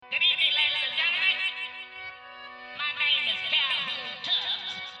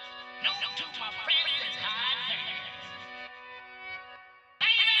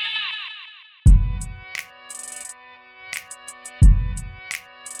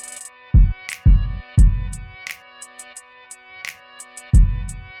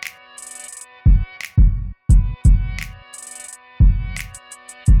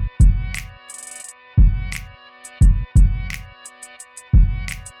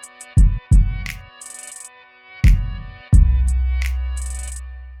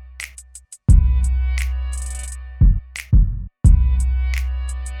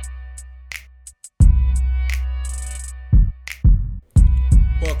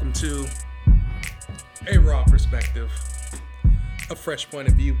welcome to A Raw Perspective, a fresh point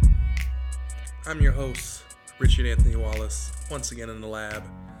of view. I'm your host, Richard Anthony Wallace, once again in the lab,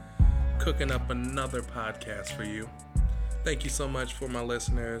 cooking up another podcast for you. Thank you so much for my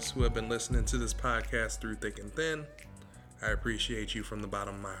listeners who have been listening to this podcast through thick and thin. I appreciate you from the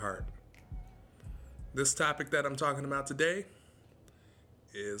bottom of my heart. This topic that I'm talking about today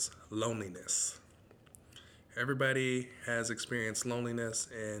is loneliness. Everybody has experienced loneliness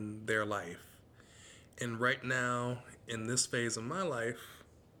in their life. And right now, in this phase of my life,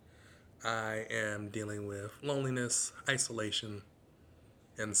 I am dealing with loneliness, isolation,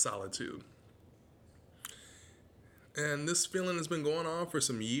 and solitude. And this feeling has been going on for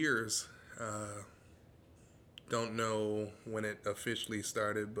some years. Don't know when it officially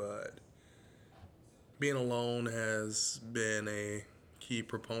started, but being alone has been a key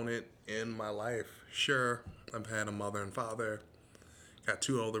proponent in my life. Sure, I've had a mother and father, got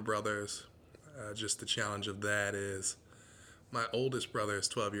two older brothers. Just the challenge of that is my oldest brother is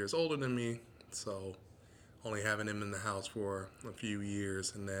 12 years older than me, so only having him in the house for a few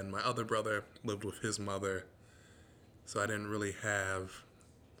years. And then my other brother lived with his mother, so I didn't really have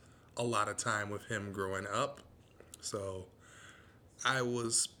a lot of time with him growing up. So I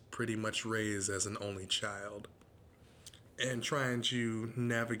was pretty much raised as an only child. And trying to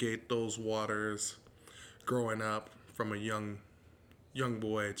navigate those waters growing up from a young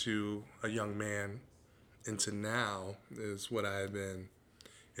boy to a young man into now is what I've been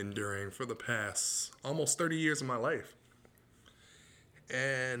enduring for the past almost 30 years of my life.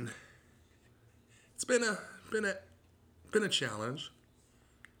 And it's been a challenge,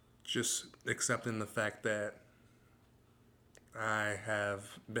 just accepting the fact that I have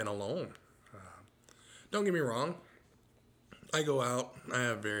been alone. Don't get me wrong. I go out, I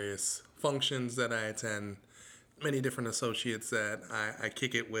have various functions that I attend, many different associates that I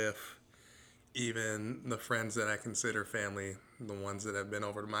kick it with, even the friends that I consider family, the ones that have been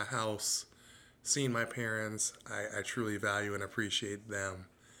over to my house, seen my parents. I truly value and appreciate them.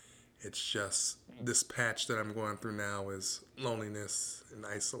 It's just this patch that I'm going through now is loneliness and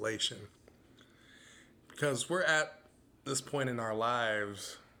isolation. Because we're at this point in our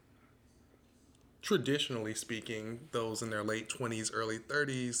lives, traditionally speaking, those in their late 20s, early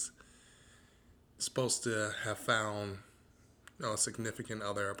 30s, supposed to have found a significant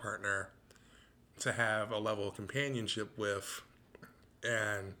other, a partner, to have a level of companionship with.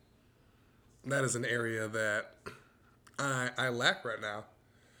 And that is an area that I lack right now.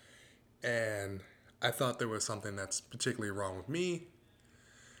 And I thought there was something that's particularly wrong with me.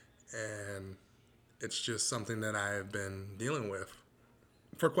 And it's just something that I have been dealing with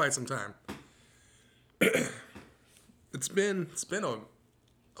for quite some time. It's been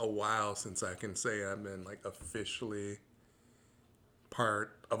a while since I can say I've been officially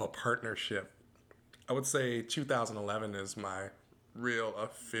part of a partnership. I would say 2011 is my real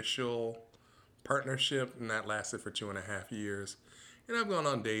official partnership, and that lasted for 2.5 years. And I've gone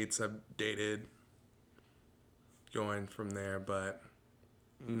on dates, I've dated, going from there, but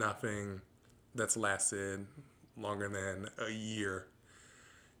nothing that's lasted longer than a year.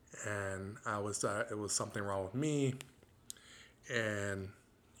 And it was something wrong with me, and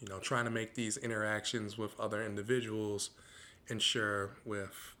trying to make these interactions with other individuals, ensure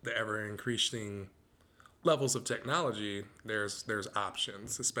with the ever increasing levels of technology, there's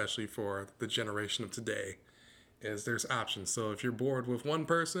options, especially for the generation of today, there's options. So if you're bored with one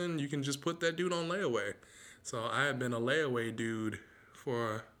person, you can just put that dude on layaway. So I have been a layaway dude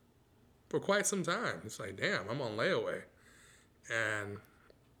for quite some time. It's like, damn, I'm on layaway. And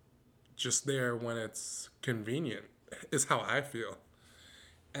just there when it's convenient is how I feel.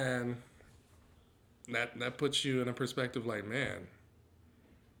 And that puts you in a perspective like, man,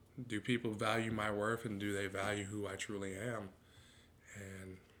 do people value my worth, and do they value who I truly am?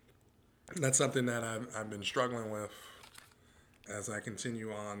 And that's something that I've been struggling with as I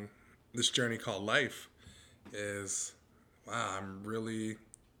continue on this journey called life is, wow, I'm really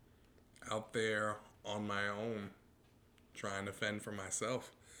out there on my own trying to fend for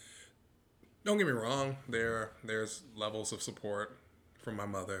myself. Don't get me wrong, there's levels of support from my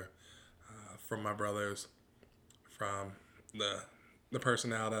mother, from my brothers, from the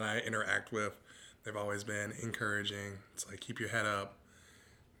personnel that I interact with. They've always been encouraging. It's like, keep your head up.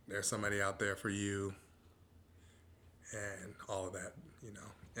 There's somebody out there for you, and all of that,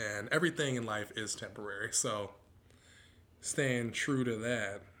 And everything in life is temporary, so staying true to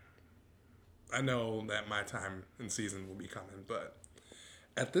that, I know that my time and season will be coming, but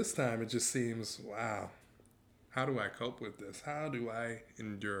at this time, it just seems, wow, how do I cope with this? How do I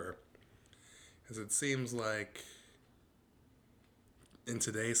endure? Because it seems like in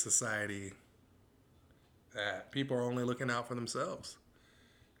today's society that people are only looking out for themselves.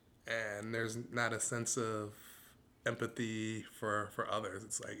 And there's not a sense of empathy for others.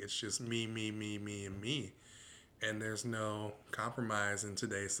 It's like it's just me, me, me, me, and me. And there's no compromise in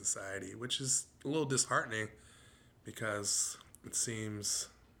today's society, which is a little disheartening because it seems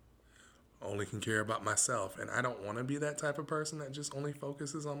only can care about myself. And I don't want to be that type of person that just only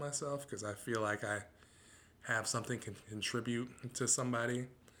focuses on myself because I feel like I have something can contribute to somebody.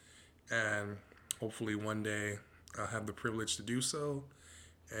 And hopefully one day I'll have the privilege to do so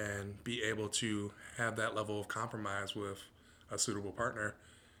and be able to have that level of compromise with a suitable partner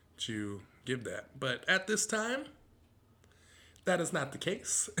to give that. But at this time, that is not the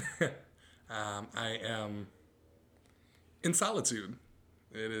case. I am in solitude.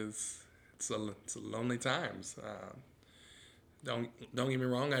 It's a lonely times. Don't get me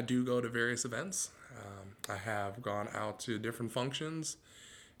wrong. I do go to various events. I have gone out to different functions,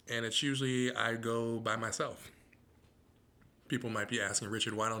 and it's usually I go by myself. People might be asking,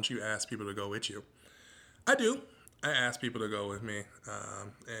 Richard, why don't you ask people to go with you? I do. I ask people to go with me,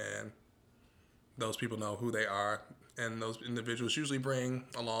 and those people know who they are, and those individuals usually bring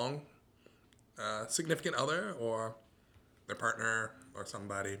along a significant other or their partner or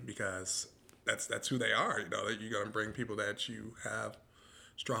somebody because that's who they are. You know that you're gonna bring people that you have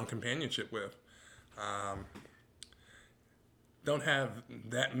strong companionship with. Um, don't have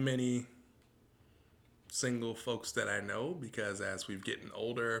that many single folks that I know because as we've getting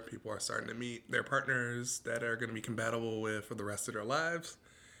older, people are starting to meet their partners that are going to be compatible with for the rest of their lives,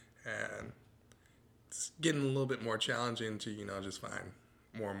 and it's getting a little bit more challenging to just find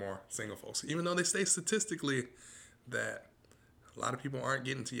more and more single folks. Even though they say statistically that a lot of people aren't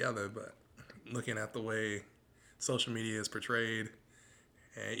getting together, but looking at the way social media is portrayed,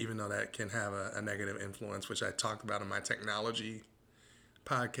 and even though that can have a negative influence, which I talked about in my technology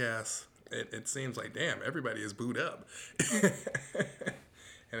podcast, it seems like, damn, everybody is booed up.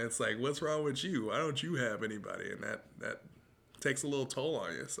 And it's like, what's wrong with you? Why don't you have anybody? And that takes a little toll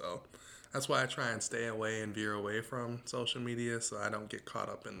on you. So that's why I try and stay away and veer away from social media so I don't get caught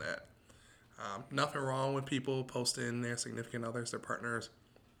up in that. Nothing wrong with people posting their significant others, their partners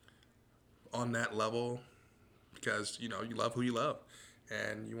on that level because, you love who you love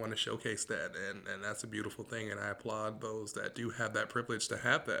and you want to showcase that. And that's a beautiful thing. And I applaud those that do have that privilege to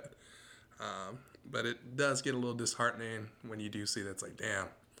have that. But it does get a little disheartening when you do see that. It's like, damn,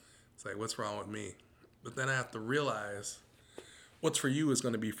 it's like, what's wrong with me? But then I have to realize what's for you is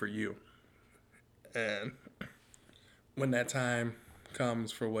going to be for you. And when that time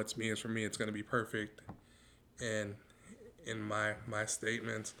comes for what's me is for me, it's going to be perfect and in my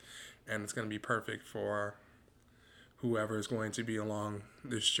statements, and it's going to be perfect for whoever is going to be along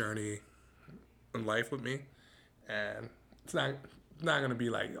this journey in life with me. And it's not going to be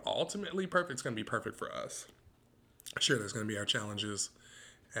like ultimately perfect. It's going to be perfect for us. Sure, there's going to be our challenges,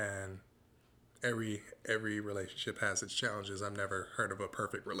 and every relationship has its challenges. I've never heard of a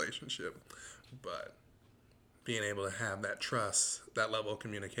perfect relationship, but being able to have that trust, that level of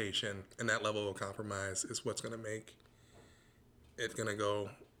communication, and that level of compromise is what's going to make it going to go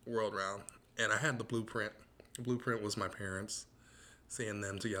world round. And I had the blueprint. The blueprint was my parents, seeing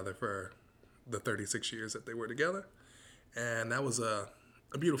them together for the 36 years that they were together. And that was a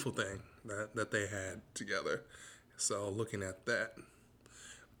beautiful thing that they had together. So looking at that.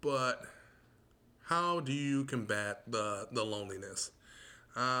 But how do you combat the loneliness?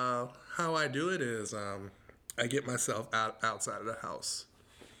 How I do it is I get myself outside of the house.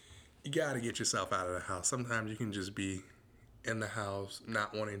 You got to get yourself out of the house. Sometimes you can just be in the house,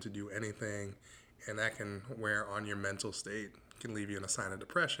 not wanting to do anything, and that can wear on your mental state, can leave you in a sign of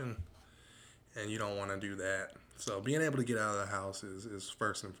depression, and you don't want to do that. So being able to get out of the house is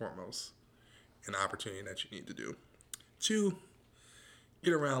first and foremost an opportunity that you need to do. 2,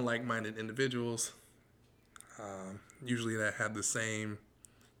 get around like-minded individuals, usually that have the same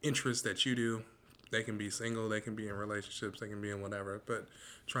interests that you do. They can be single, they can be in relationships, they can be in whatever, but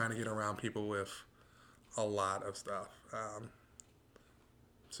trying to get around people with a lot of stuff.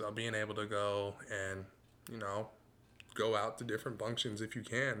 So being able to go and, go out to different functions if you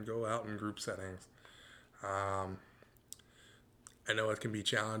can, go out in group settings. I know it can be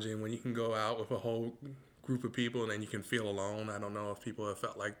challenging when you can go out with a whole group of people and then you can feel alone. I don't know if people have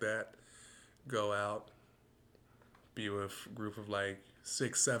felt like that. Go out, be with a group of like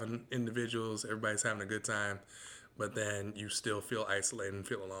 6, 7 individuals, everybody's having a good time, but then you still feel isolated and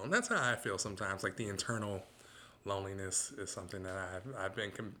feel alone. That's how I feel sometimes. Like the internal loneliness is something that I've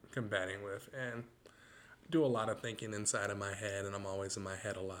been combating with, and do a lot of thinking inside of my head, and I'm always in my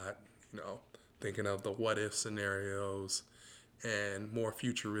head a lot, thinking of the what if scenarios and more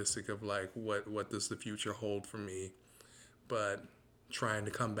futuristic of like what does the future hold for me, but trying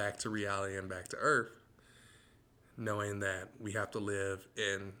to come back to reality and back to earth, knowing that we have to live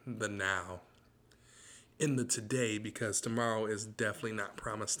in the now, in the today, because tomorrow is definitely not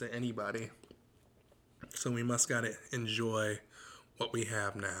promised to anybody. So we must gotta enjoy what we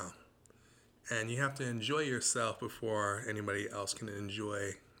have now. And you have to enjoy yourself before anybody else can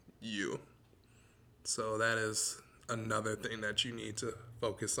enjoy you. So that is another thing that you need to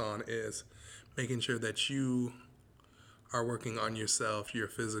focus on, is making sure that you are working on yourself, your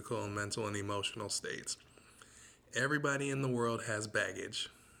physical, mental, and emotional states. Everybody in the world has baggage.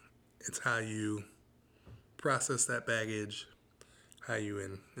 It's how you process that baggage, how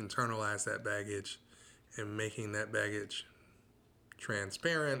you internalize that baggage, and making that baggage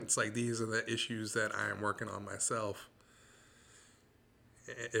transparent. It's like, these are the issues that I am working on myself.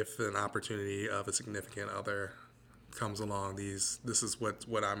 If an opportunity of a significant other comes along, this is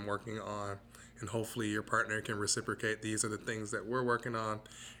what I'm working on, and hopefully your partner can reciprocate. These are the things that we're working on,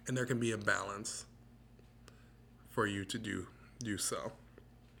 and there can be a balance for you to do so.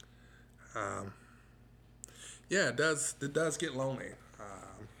 Yeah, it does get lonely.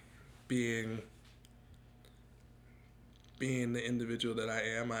 Being the individual that I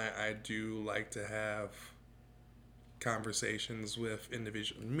am, I do like to have conversations with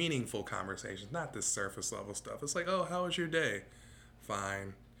individuals, meaningful conversations, not this surface level stuff. It's like, oh, how was your day?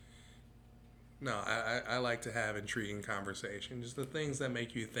 Fine. No, I like to have intriguing conversations, the things that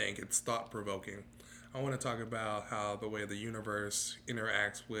make you think. It's thought provoking. I want to talk about how the way the universe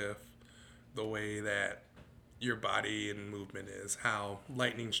interacts with the way that your body and movement is, how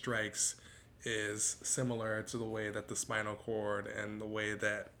lightning strikes is similar to the way that the spinal cord and the way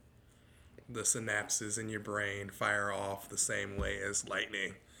that the synapses in your brain fire off the same way as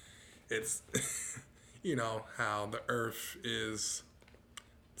lightning. It's, how the earth is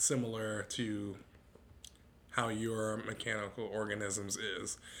similar to how your mechanical organisms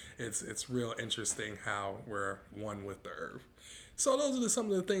is. It's real interesting how we're one with the earth. So those are some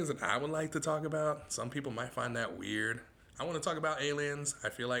of the things that I would like to talk about. Some people might find that weird. I want to talk about aliens. I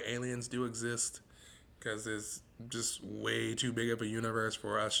feel like aliens do exist, because it's just way too big of a universe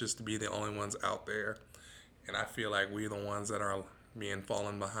for us just to be the only ones out there. And I feel like we're the ones that are being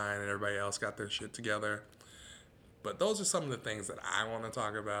fallen behind, and everybody else got their shit together. But those are some of the things that I want to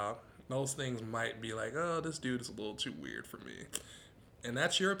talk about. Those things might be like, oh, this dude is a little too weird for me. And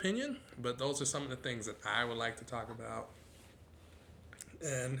that's your opinion, but those are some of the things that I would like to talk about.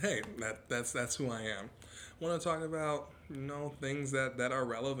 And hey, that's who I am. I want to talk about, things that are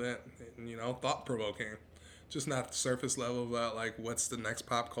relevant and, thought provoking. Just not surface level about like what's the next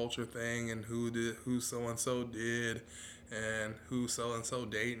pop culture thing and who so and so did and who so and so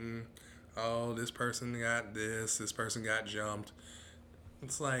dating. Oh, this person got this person got jumped.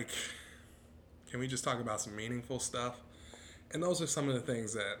 It's like, can we just talk about some meaningful stuff? And those are some of the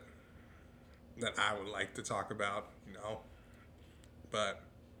things that I would like to talk about. But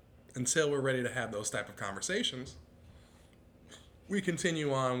until we're ready to have those type of conversations, we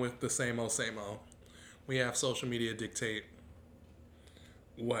continue on with the same old, same old. We have social media dictate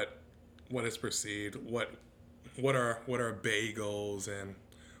what is perceived, what are bagels, and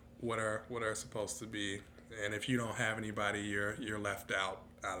what are supposed to be. And if you don't have anybody, you're left out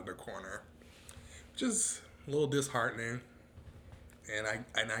of the corner. Just a little disheartening,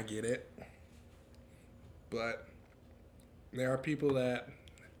 and I get it. But there are people that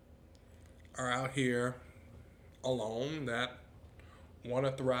are out here alone that want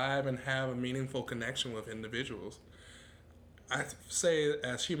to thrive and have a meaningful connection with individuals. I say,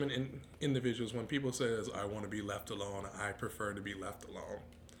 as human individuals, when people say, I want to be left alone, I prefer to be left alone.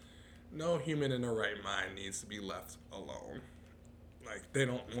 No human in their right mind needs to be left alone. Like, they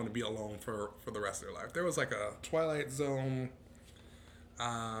don't want to be alone for the rest of their life. There was like a Twilight Zone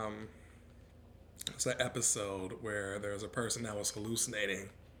it's an episode where there was a person that was hallucinating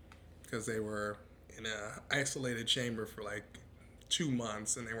because they were in an isolated chamber for like 2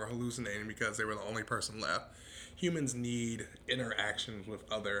 months, and they were hallucinating because they were the only person left. Humans need interactions with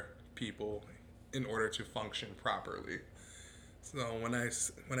other people in order to function properly. So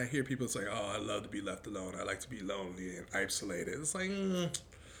when I hear people say, "Oh, I love to be left alone. I like to be lonely and isolated," it's like,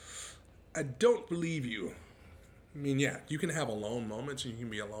 I don't believe you. I mean, yeah, you can have alone moments and you can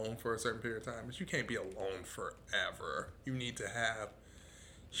be alone for a certain period of time, but you can't be alone forever. You need to have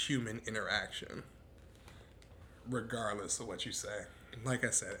human interaction, regardless of what you say. Like I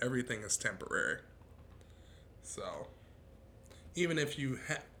said, everything is temporary. So, even if you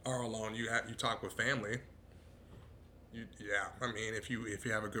are alone, you talk with family. I mean, if you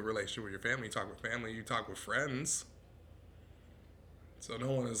have a good relationship with your family, you talk with family, you talk with friends. So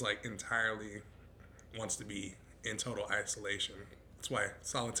no one is like entirely wants to be in total isolation. That's why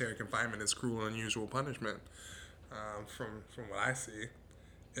solitary confinement is cruel and unusual punishment. From what I see,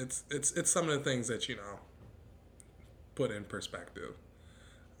 it's some of the things that put in perspective.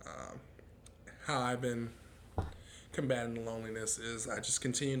 How I've been combating loneliness is I just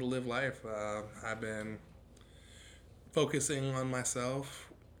continue to live life. I've been focusing on myself,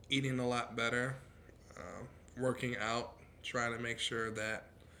 eating a lot better, working out, trying to make sure that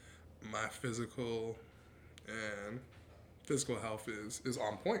my physical health is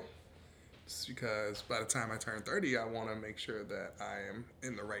on point. It's because by the time I turn 30, I want to make sure that I am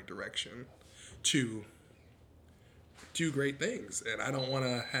in the right direction to do great things. And I don't want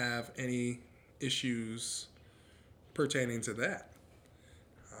to have any issues pertaining to that.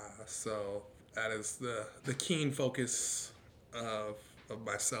 So that is the keen focus of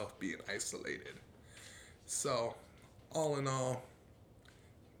myself being isolated. So all in all,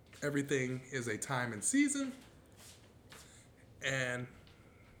 everything is a time and season, and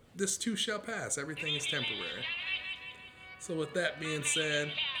this too shall pass. Everything is temporary. So with that being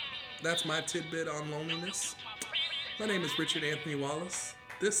said, that's my tidbit on loneliness. My name is Richard Anthony Wallace.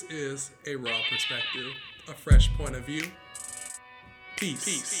 This is A Raw Perspective, a fresh point of view.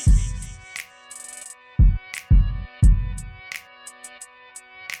 Peace.